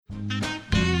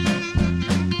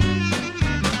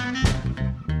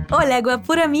Hola,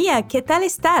 guapura mía, ¿qué tal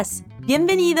estás?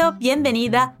 Bem-vindo,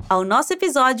 bem-vinda ao nosso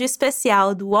episódio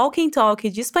especial do Walk and Talk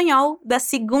de espanhol da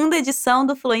segunda edição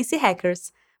do Fluency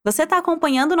Hackers. Você está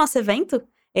acompanhando o nosso evento?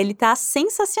 Ele está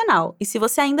sensacional. E se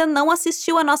você ainda não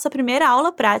assistiu a nossa primeira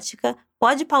aula prática,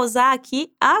 pode pausar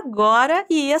aqui agora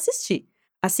e ir assistir.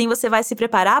 Assim você vai se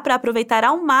preparar para aproveitar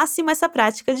ao máximo essa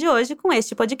prática de hoje com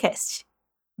este podcast.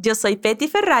 Eu sou Petty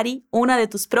Ferrari, uma de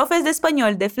tus profes de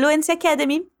espanhol de Fluency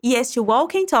Academy, e este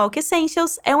Walk and Talk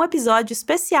Essentials é um episódio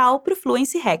especial para o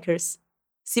Fluency Hackers.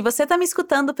 Se você está me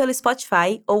escutando pelo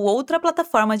Spotify ou outra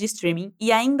plataforma de streaming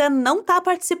e ainda não está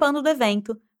participando do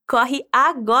evento, corre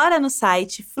agora no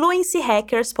site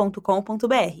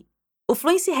fluencyhackers.com.br. O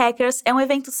Fluency Hackers é um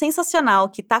evento sensacional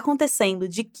que está acontecendo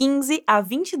de 15 a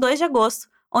 22 de agosto,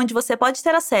 onde você pode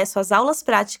ter acesso às aulas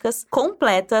práticas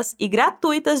completas e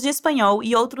gratuitas de espanhol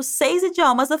e outros 6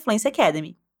 idiomas da Fluency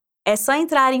Academy. É só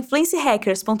entrar em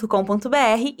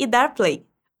fluencyhackers.com.br e dar play.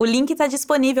 O link está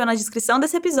disponível na descrição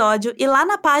desse episódio e lá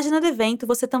na página do evento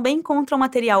você também encontra um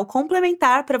material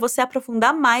complementar para você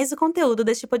aprofundar mais o conteúdo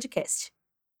deste podcast.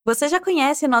 Você já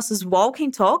conhece nossos Walk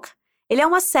and Talk? Ele é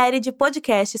uma série de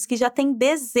podcasts que já tem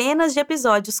dezenas de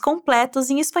episódios completos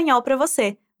em espanhol para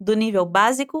você, do nível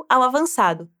básico ao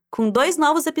avançado, com 2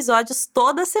 novos episódios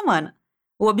toda semana.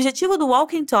 O objetivo do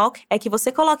Walk and Talk é que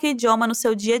você coloque o idioma no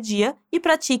seu dia a dia e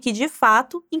pratique de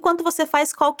fato enquanto você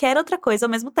faz qualquer outra coisa ao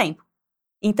mesmo tempo.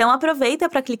 Então aproveita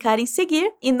para clicar em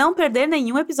seguir e não perder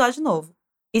nenhum episódio novo.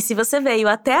 E se você veio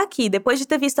até aqui depois de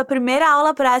ter visto a primeira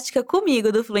aula prática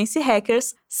comigo do Fluency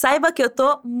Hackers, saiba que eu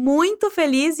tô muito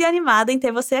feliz e animada em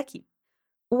ter você aqui.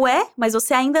 Ué, mas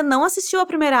você ainda não assistiu a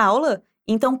primeira aula?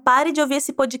 Então pare de ouvir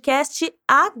esse podcast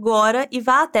agora e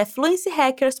vá até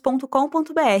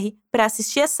fluencyhackers.com.br para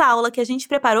assistir essa aula que a gente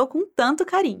preparou com tanto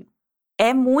carinho.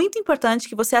 É muito importante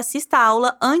que você assista a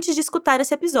aula antes de escutar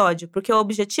esse episódio, porque o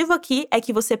objetivo aqui é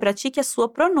que você pratique a sua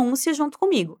pronúncia junto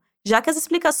comigo, já que as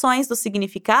explicações dos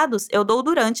significados eu dou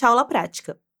durante a aula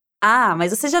prática. Ah,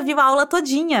 mas você já viu a aula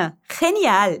todinha!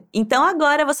 Genial! Então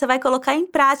agora você vai colocar em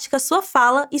prática a sua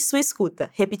fala e sua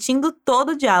escuta, repetindo todo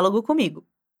o diálogo comigo.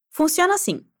 Funciona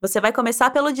assim, você vai começar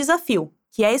pelo desafio,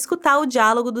 que é escutar o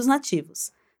diálogo dos nativos.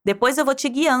 Depois eu vou te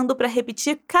guiando para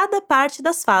repetir cada parte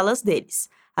das falas deles.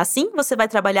 Assim, você vai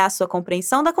trabalhar a sua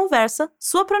compreensão da conversa,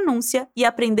 sua pronúncia e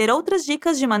aprender outras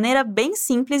dicas de maneira bem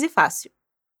simples e fácil.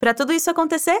 Para tudo isso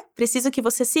acontecer, preciso que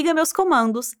você siga meus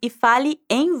comandos e fale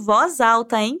em voz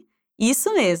alta, hein?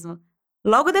 Isso mesmo!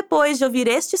 Logo depois de ouvir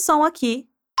este som aqui,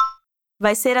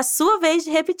 vai ser a sua vez de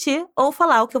repetir ou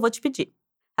falar o que eu vou te pedir.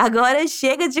 Agora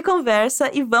chega de conversa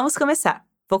e vamos começar.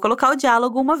 Vou colocar o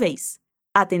diálogo uma vez.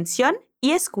 Atención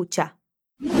y escucha.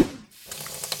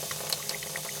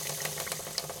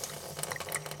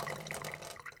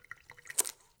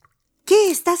 ¿Qué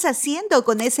estás haciendo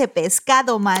con ese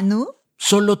pescado, Manu?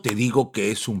 Solo te digo que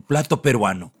es un plato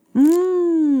peruano.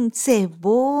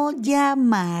 Cebolla,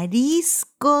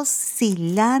 mariscos,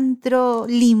 cilantro,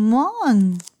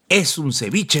 limón. Es un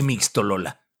ceviche mixto,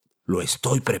 Lola. Lo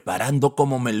estoy preparando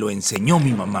como me lo enseñó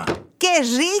mi mamá. ¡Qué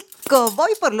rico!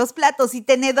 Voy por los platos y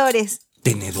tenedores.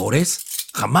 ¿Tenedores?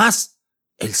 ¡Jamás!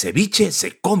 El ceviche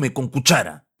se come con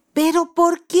cuchara. ¿Pero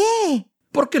por qué?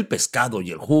 Porque el pescado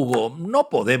y el jugo no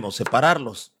podemos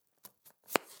separarlos.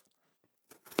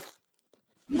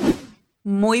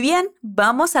 Muy bien,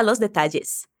 vamos a los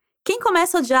detalles. Quem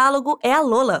começa o diálogo é a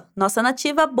Lola, nossa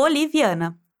nativa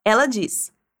boliviana. Ela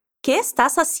diz: ¿Qué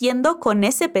estás haciendo con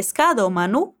ese pescado,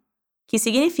 Manu? Que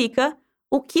significa: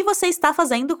 o que você está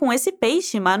fazendo com esse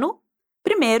peixe, Manu?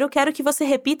 Primeiro, quero que você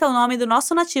repita o nome do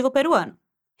nosso nativo peruano.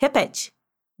 Repete.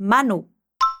 Manu.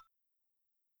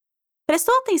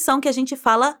 Prestou atenção que a gente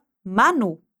fala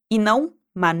Manu e não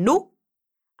Manu?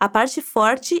 A parte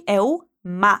forte é o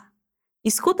ma.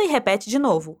 Escuta e repete de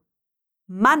novo.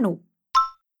 Manu.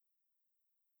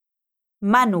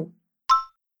 Manu.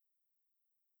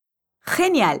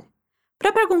 Genial!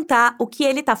 Para perguntar o que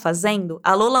ele está fazendo,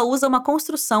 a Lola usa uma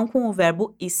construção com o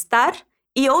verbo estar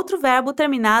e outro verbo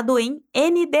terminado em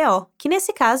NDO, que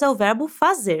nesse caso é o verbo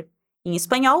fazer. Em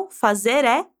espanhol, fazer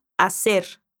é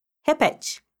hacer.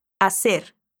 Repete.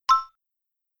 Hacer.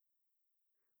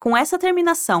 Com essa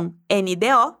terminação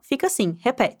NDO, fica assim,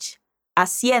 repete.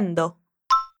 Haciendo.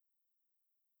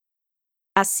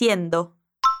 Haciendo.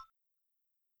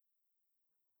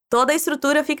 Toda a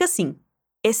estrutura fica assim.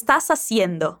 Estás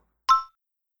haciendo.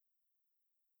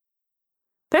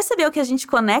 Percebeu que a gente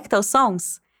conecta os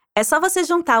sons? É só você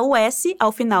juntar o S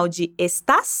ao final de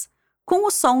estás com o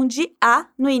som de A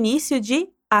no início de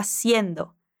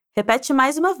haciendo. Repete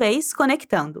mais uma vez,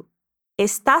 conectando.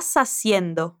 Estás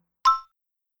haciendo.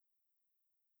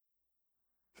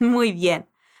 Muy bien.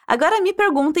 Agora me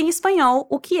pergunta em espanhol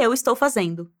o que eu estou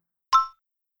fazendo.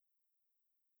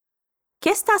 ¿Qué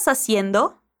estás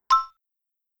haciendo?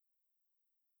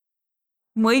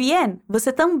 Muy bien!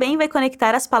 Você também vai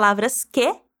conectar as palavras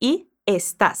que e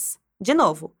estás. De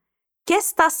novo. ¿Qué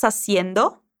estás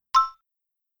haciendo?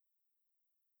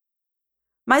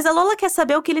 Mas a Lola quer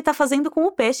saber o que ele está fazendo com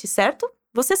o peixe, certo?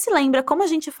 Você se lembra como a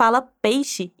gente fala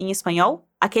peixe em espanhol?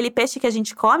 Aquele peixe que a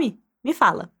gente come? Me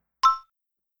fala.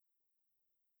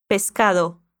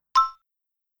 Pescado.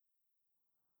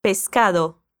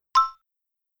 Pescado.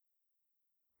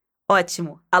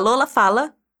 Ótimo! A Lola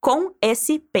fala com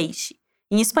esse peixe.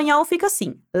 Em espanhol fica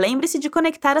assim. Lembre-se de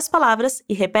conectar as palavras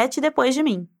e repete depois de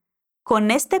mim. Con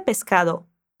este pescado.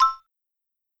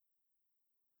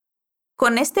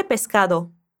 Con este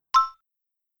pescado.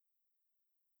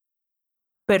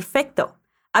 Perfeito!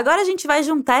 Agora a gente vai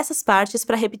juntar essas partes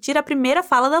para repetir a primeira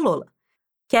fala da Lola.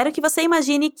 Quero que você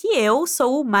imagine que eu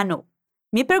sou o Manu.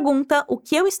 Me pergunta o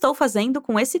que eu estou fazendo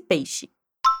com esse peixe.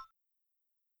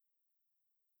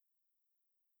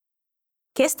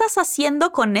 ¿Qué estás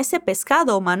haciendo con ese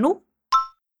pescado, Manu?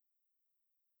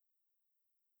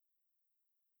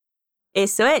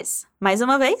 Eso es. Mais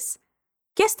uma vez.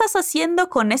 ¿Qué estás haciendo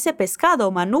con ese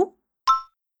pescado, Manu?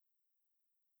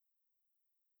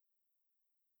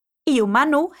 E o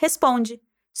Manu responde: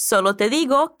 Solo te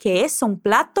digo que es un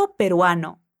plato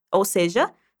peruano. Ou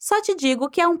seja, só te digo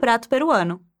que é um prato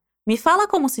peruano. Me fala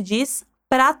como se diz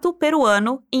prato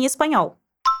peruano em espanhol.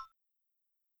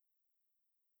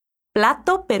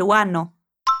 Plato peruano.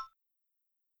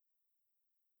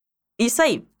 Isso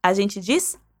aí, a gente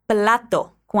diz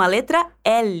plato, com a letra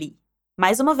L.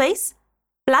 Mais uma vez,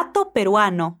 plato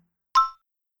peruano.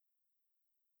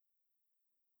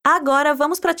 Agora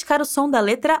vamos praticar o som da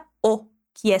letra O,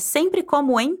 que é sempre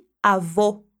como em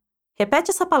avô. Repete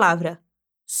essa palavra.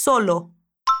 Solo.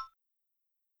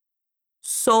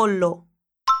 Solo.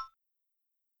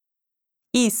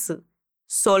 Isso.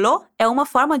 Solo é uma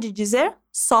forma de dizer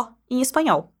só em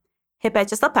espanhol.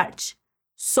 Repete esta parte.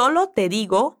 Solo te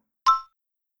digo.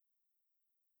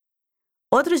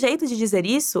 Outro jeito de dizer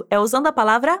isso é usando a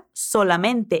palavra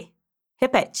solamente.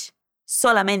 Repete.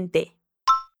 Solamente.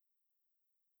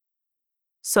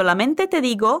 Solamente te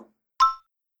digo.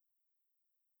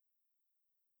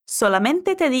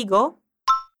 Solamente te digo.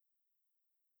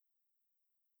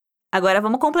 Agora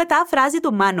vamos completar a frase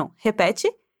do Manu.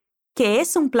 Repete. Que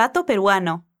es un plato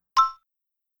peruano.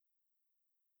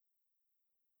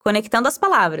 Conectando as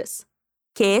palavras.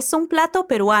 Que es un plato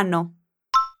peruano.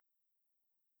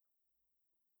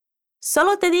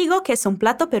 Solo te digo que es un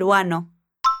plato peruano.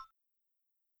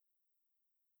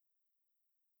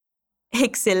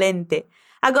 Excelente!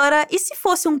 Agora, e se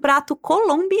fosse um prato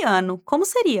colombiano? Como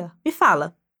seria? Me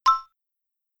fala.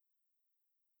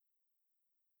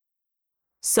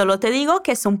 Solo te digo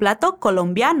que es un plato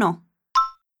colombiano.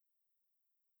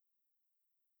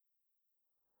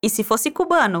 E se fosse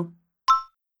cubano?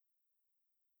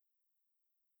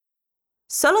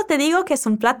 Solo te digo que es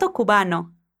un plato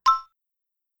cubano.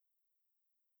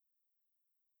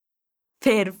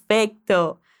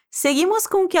 Perfeito! Seguimos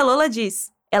com o que a Lola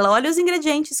diz. Ela olha os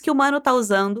ingredientes que o Manu está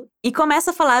usando e começa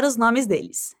a falar os nomes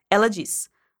deles. Ela diz: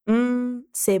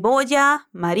 cebolla,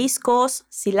 mariscos,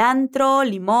 cilantro,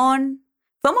 limão.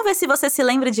 Vamos ver se você se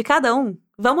lembra de cada um?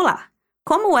 Vamos lá.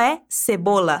 Como é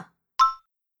cebola?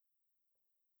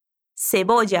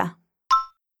 Cebolla.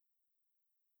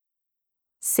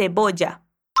 Cebolla.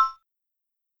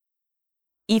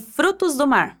 E frutos do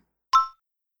mar?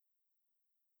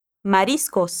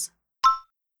 Mariscos.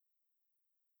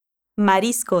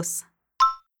 Mariscos.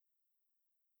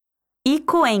 E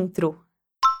coentro?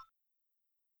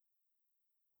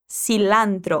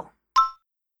 Cilantro.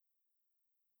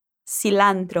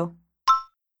 Cilantro.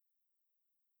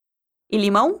 E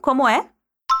limão, como é?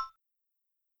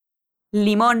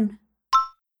 Limão.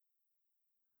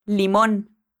 Limão.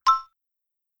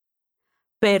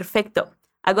 Perfeito.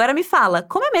 Agora me fala,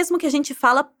 como é mesmo que a gente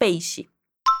fala peixe?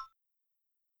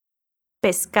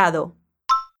 Pescado.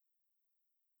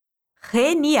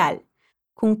 Genial!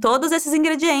 Com todos esses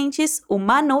ingredientes, o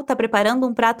Manu está preparando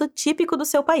um prato típico do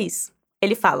seu país.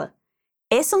 Ele fala: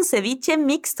 Es un ceviche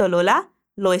mixto, Lola.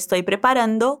 Lo estoy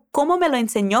preparando como me lo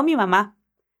enseñó mi mamá.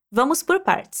 Vamos por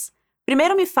partes.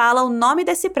 Primeiro me fala o nome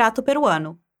desse prato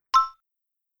peruano.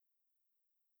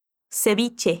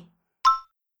 Ceviche.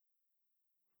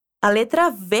 A letra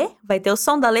V vai ter o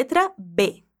som da letra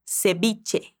B.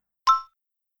 Ceviche.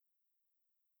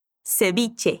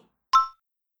 Ceviche.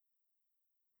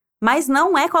 Mas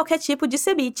não é qualquer tipo de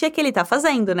ceviche que ele está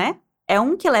fazendo, né? É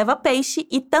um que leva peixe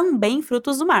e também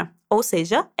frutos do mar. Ou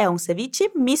seja, é um ceviche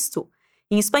misto.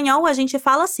 Em espanhol, a gente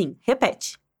fala assim,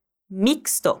 repete.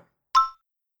 Mixto.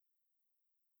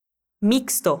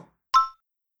 Mixto.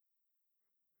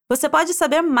 Você pode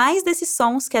saber mais desses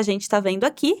sons que a gente está vendo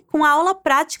aqui com a aula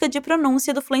prática de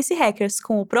pronúncia do Fluency Hackers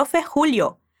com o Prof.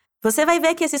 Julio. Você vai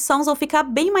ver que esses sons vão ficar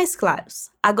bem mais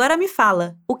claros. Agora me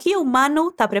fala, o que o Manu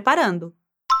está preparando?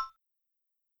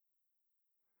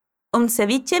 Un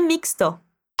ceviche mixto.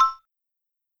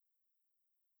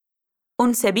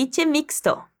 Un ceviche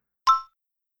mixto.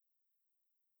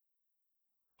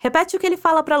 Repete o que ele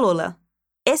fala para Lola.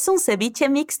 Es un ceviche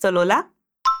mixto, Lola?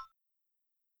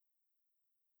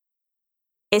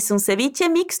 Es un ceviche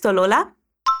mixto, Lola?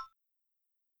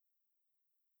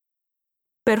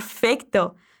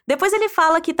 Perfeito! Depois ele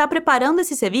fala que está preparando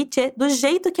esse ceviche do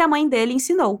jeito que a mãe dele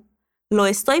ensinou. Lo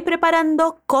estoy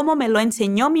preparando como me lo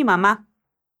enseñó mi mamá.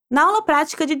 Na aula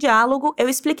prática de diálogo, eu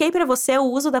expliquei para você o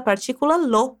uso da partícula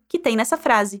lo que tem nessa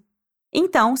frase.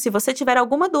 Então, se você tiver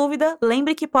alguma dúvida,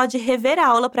 lembre que pode rever a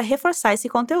aula para reforçar esse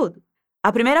conteúdo.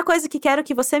 A primeira coisa que quero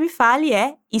que você me fale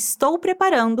é estou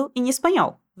preparando em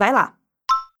espanhol. Vai lá!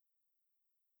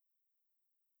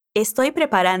 Estoy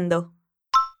preparando.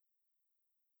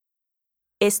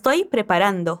 Estoy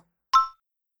preparando.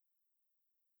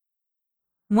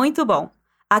 Muito bom.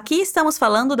 Aqui estamos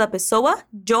falando da pessoa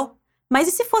yo. Mas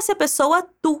e se fosse a pessoa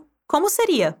tu? Como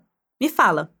seria? Me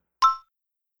fala.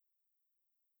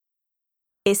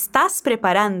 ¿Estás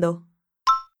preparando?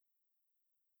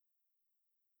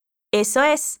 Eso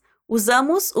es.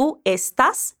 Usamos o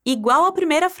estás igual à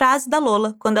primeira frase da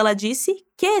Lola, quando ela disse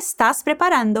que estás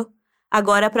preparando.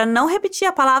 Agora, para não repetir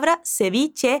a palavra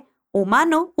ceviche, o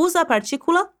Manu usa a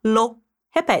partícula lo.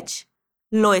 Repete.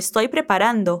 Lo estoy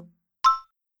preparando.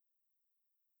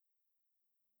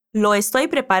 Lo estoy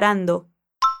preparando.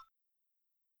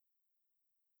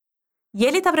 E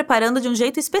ele está preparando de um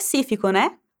jeito específico,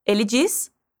 né? Ele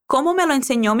diz, como me lo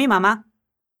enseñó mi mamá.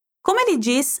 Como ele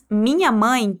diz minha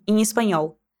mãe em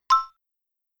espanhol?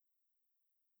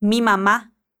 Mi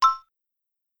mamá.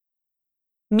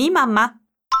 Mi mamá.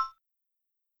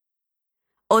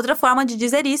 Outra forma de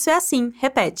dizer isso é assim,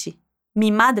 repete.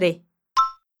 Mi madre.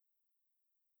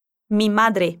 Mi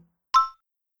madre.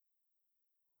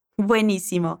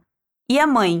 Bueníssimo. E a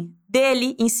mãe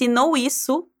dele ensinou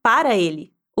isso para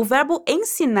ele. O verbo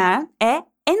ensinar é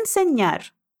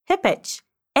enseñar. Repete.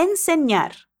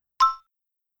 Enseñar.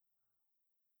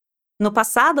 No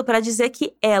passado, para dizer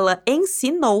que ela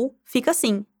ensinou, fica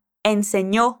assim.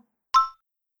 Enseñó.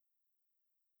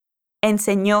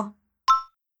 Enseñó.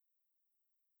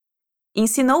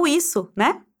 Ensinou isso,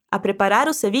 né? A preparar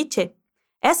o ceviche.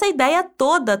 Essa ideia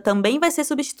toda também vai ser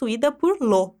substituída por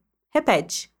lo.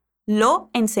 Repete. Lo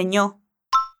enseñó.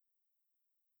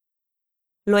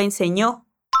 Lo enseñó.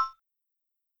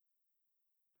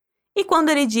 E quando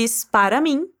ele diz para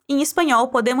mim, em espanhol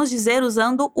podemos dizer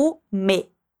usando o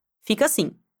me. Fica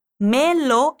assim. Me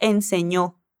lo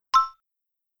enseñó.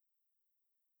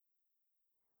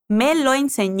 Me lo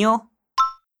enseñó.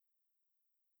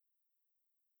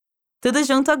 Tudo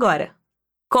junto agora.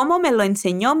 Como me lo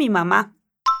enseñó mi mamá.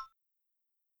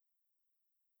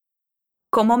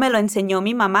 Como me lo enseñó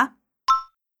mi mamá.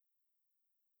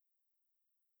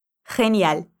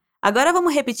 Genial! Agora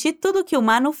vamos repetir tudo o que o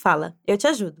Manu fala. Eu te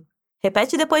ajudo.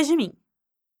 Repete depois de mim.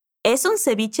 Es un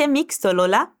ceviche mixto,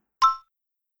 Lola.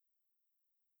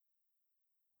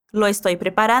 Lo estoy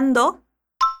preparando.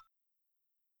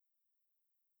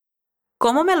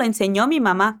 Como me lo enseñó mi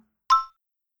mamá.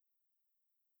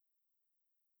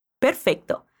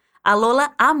 Perfeito! A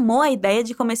Lola amou a ideia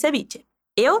de comer ceviche.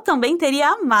 Eu também teria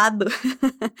amado.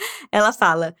 Ela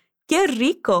fala, que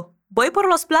rico! Voy por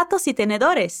los platos y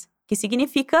tenedores. Que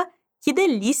significa, que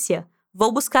delícia!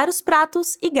 Vou buscar os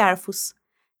pratos e garfos.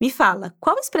 Me fala,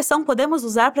 qual expressão podemos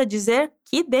usar para dizer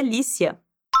que delícia?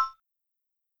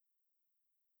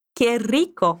 Que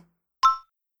rico!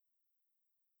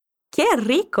 Que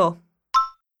rico!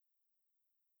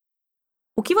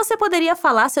 O que você poderia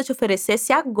falar se eu te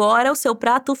oferecesse agora o seu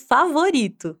prato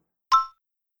favorito?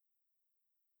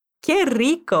 Que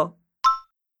rico!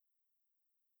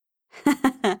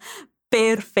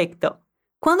 Perfeito!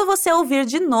 Quando você ouvir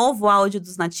de novo o áudio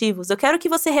dos nativos, eu quero que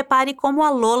você repare como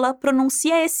a Lola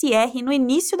pronuncia esse R no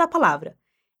início da palavra.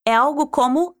 É algo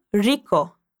como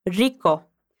rico, rico.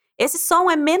 Esse som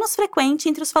é menos frequente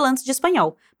entre os falantes de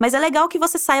espanhol, mas é legal que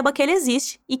você saiba que ele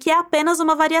existe e que é apenas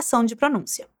uma variação de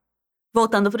pronúncia.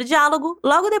 Voltando para o diálogo,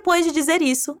 logo depois de dizer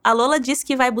isso, a Lola diz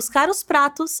que vai buscar os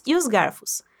pratos e os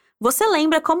garfos. Você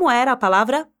lembra como era a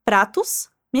palavra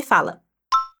pratos? Me fala.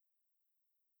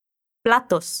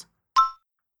 Platos.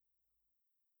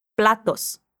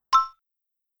 Platos.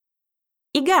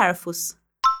 E garfos?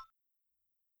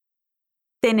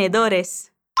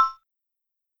 Tenedores.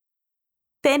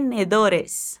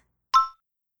 Tenedores.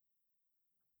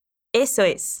 Isso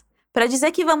é. Para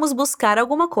dizer que vamos buscar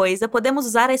alguma coisa, podemos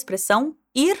usar a expressão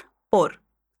ir por.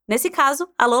 Nesse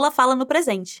caso, a Lola fala no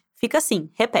presente. Fica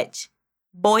assim, repete.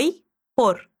 Voy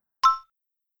por.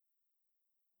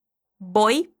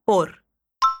 Voy por.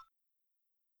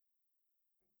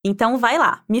 Então vai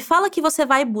lá, me fala que você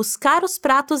vai buscar os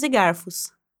pratos e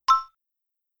garfos.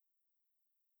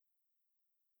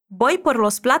 Voy por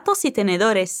los platos y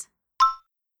tenedores.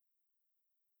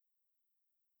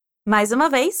 Mais uma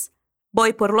vez.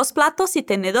 Voy por los platos y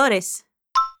tenedores.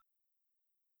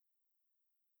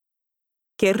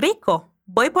 ¡Qué rico!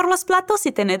 Voy por los platos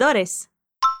y tenedores.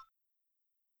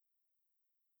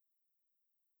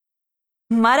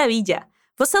 Maravilha!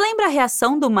 Você lembra a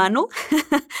reação do Manu?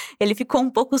 Ele ficou um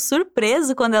pouco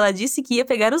surpreso quando ela disse que ia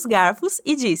pegar os garfos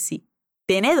e disse: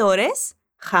 Tenedores?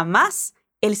 Jamás!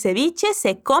 El ceviche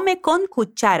se come con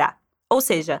cuchara. Ou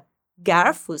seja,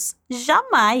 garfos?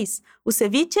 Jamais! O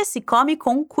ceviche se come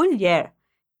com colher.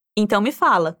 Então me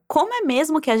fala, como é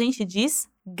mesmo que a gente diz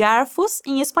garfos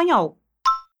em espanhol?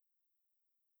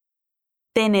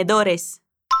 Tenedores.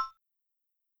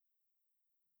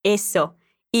 Isso.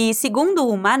 E segundo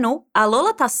o Manu, a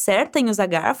Lola tá certa em usar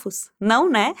garfos? Não,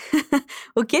 né?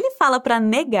 O que ele fala para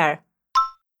negar?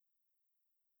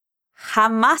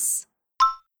 Jamás.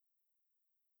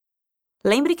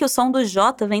 Lembre que o som do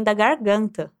J vem da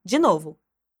garganta. De novo.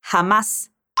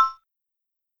 Jamás.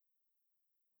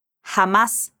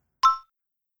 Jamás.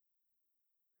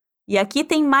 E aqui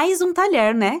tem mais um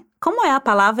talher, né? Como é a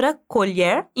palavra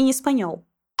colher em espanhol?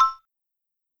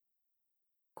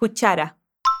 Cuchara.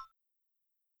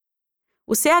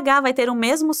 O CH vai ter o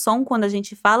mesmo som quando a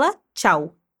gente fala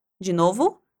tchau. De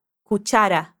novo,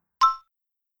 cuchara.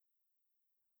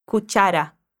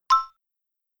 Cuchara.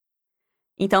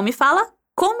 Então me fala,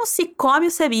 como se come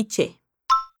o ceviche?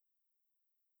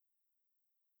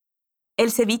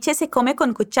 El ceviche se come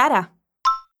con cuchara.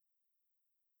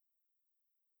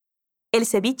 El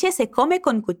ceviche se come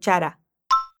con cuchara.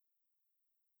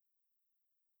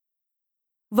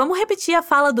 Vamos repetir a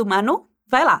fala do Manu?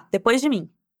 Vai lá, depois de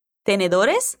mim.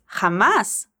 Tenedores?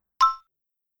 Jamás.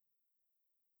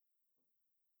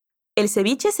 El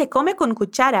ceviche se come con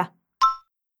cuchara.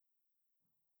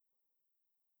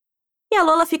 E a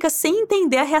Lola fica sem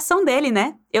entender a reação dele,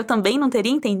 né? Eu também não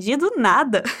teria entendido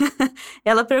nada.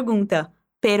 Ela pergunta,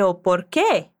 pero por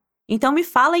quê? Então me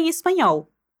fala em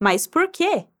espanhol. Mas por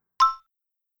quê?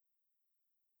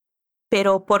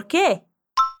 Pero por quê?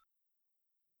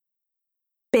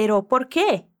 Pero por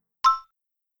quê?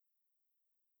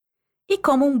 E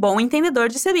como um bom entendedor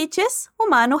de ceviches, o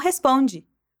Manu responde: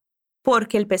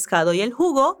 Porque el pescado y el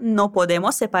jugo no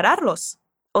podemos separarlos.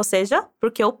 Ou seja,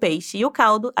 porque o peixe e o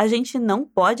caldo a gente não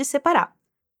pode separar.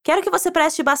 Quero que você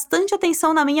preste bastante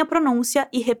atenção na minha pronúncia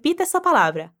e repita essa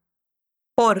palavra.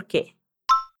 Porque.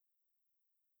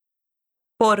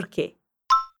 Porque.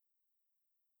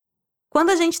 Quando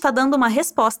a gente está dando uma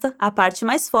resposta, a parte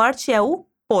mais forte é o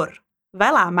por.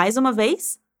 Vai lá, mais uma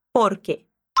vez. Porque.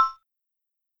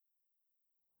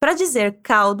 Para dizer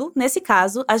caldo, nesse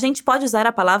caso, a gente pode usar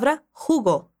a palavra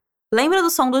jugo. Lembra do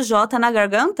som do J na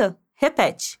garganta?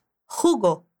 Repete.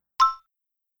 Jugo.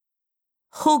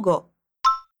 Jugo.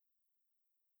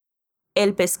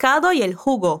 El pescado y el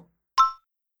jugo.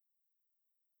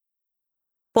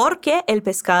 ¿Por qué el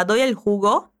pescado y el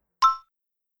jugo?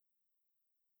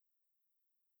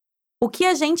 O que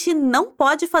a gente não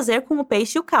pode fazer com o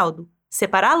peixe e o caldo?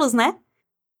 Separá-los, né?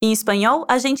 Em espanhol,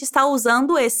 a gente está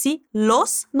usando esse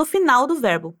los no final do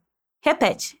verbo.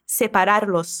 Repete.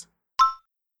 Separar-los.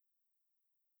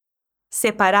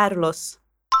 Separar-los.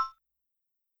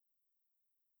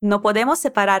 No podemos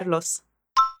separar-los.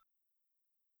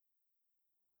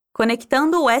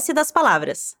 Conectando o S das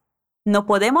palavras. No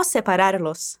podemos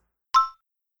separar-los.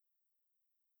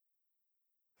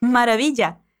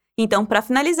 Maravilha! Então, para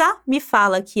finalizar, me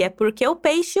fala que é porque o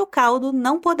peixe e o caldo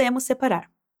não podemos separar.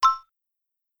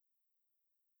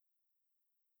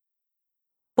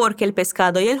 Porque el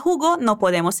pescado y el jugo no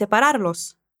podemos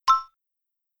separarlos.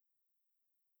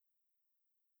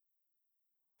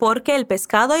 Porque el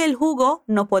pescado y el jugo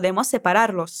no podemos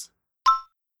separarlos.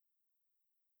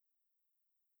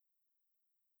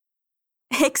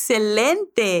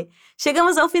 Excelente!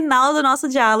 Chegamos ao final do nosso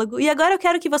diálogo e agora eu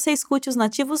quero que você escute os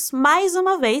nativos mais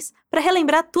uma vez para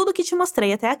relembrar tudo que te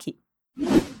mostrei até aqui.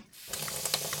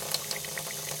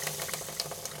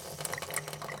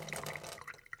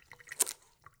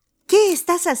 ¿Qué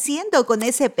estás haciendo con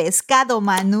ese pescado,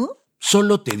 Manu?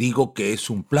 Solo te digo que es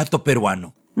un plato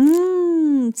peruano.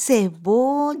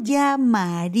 Cebolla,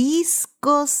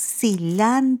 mariscos,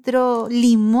 cilantro,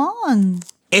 limón.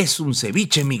 Es un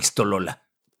ceviche mixto, Lola.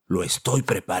 Lo estoy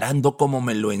preparando como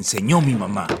me lo enseñó mi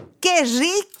mamá. ¡Qué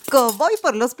rico! Voy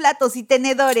por los platos y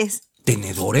tenedores.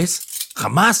 ¿Tenedores?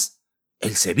 ¡Jamás!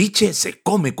 El ceviche se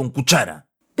come con cuchara.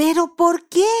 ¿Pero por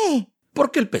qué?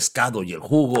 Porque el pescado y el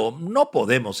jugo no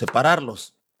podemos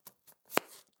separarlos.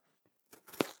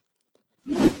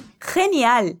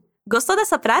 Genial! Gostou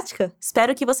dessa prática?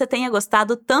 Espero que você tenha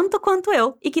gostado tanto quanto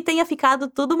eu e que tenha ficado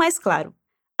tudo mais claro.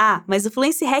 Ah, mas o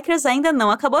Fluency Hackers ainda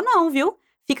não acabou não, viu?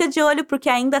 Fica de olho porque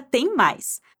ainda tem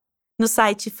mais. No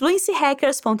site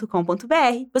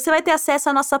fluencyhackers.com.br, você vai ter acesso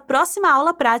à nossa próxima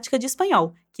aula prática de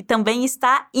espanhol, que também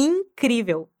está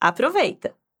incrível.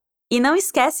 Aproveita! E não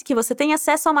esquece que você tem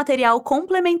acesso ao material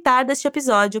complementar deste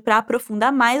episódio para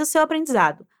aprofundar mais o seu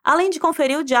aprendizado, além de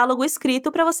conferir o diálogo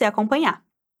escrito para você acompanhar.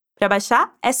 Para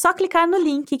baixar, é só clicar no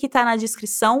link que está na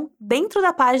descrição dentro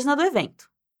da página do evento.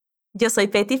 Eu sou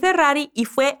Petty Ferrari e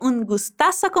foi um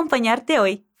gustazo acompañarte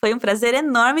hoy. Foi um prazer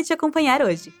enorme te acompanhar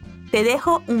hoje. Te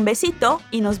dejo un besito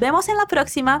y nos vemos en la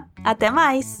próxima. Até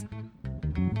mais!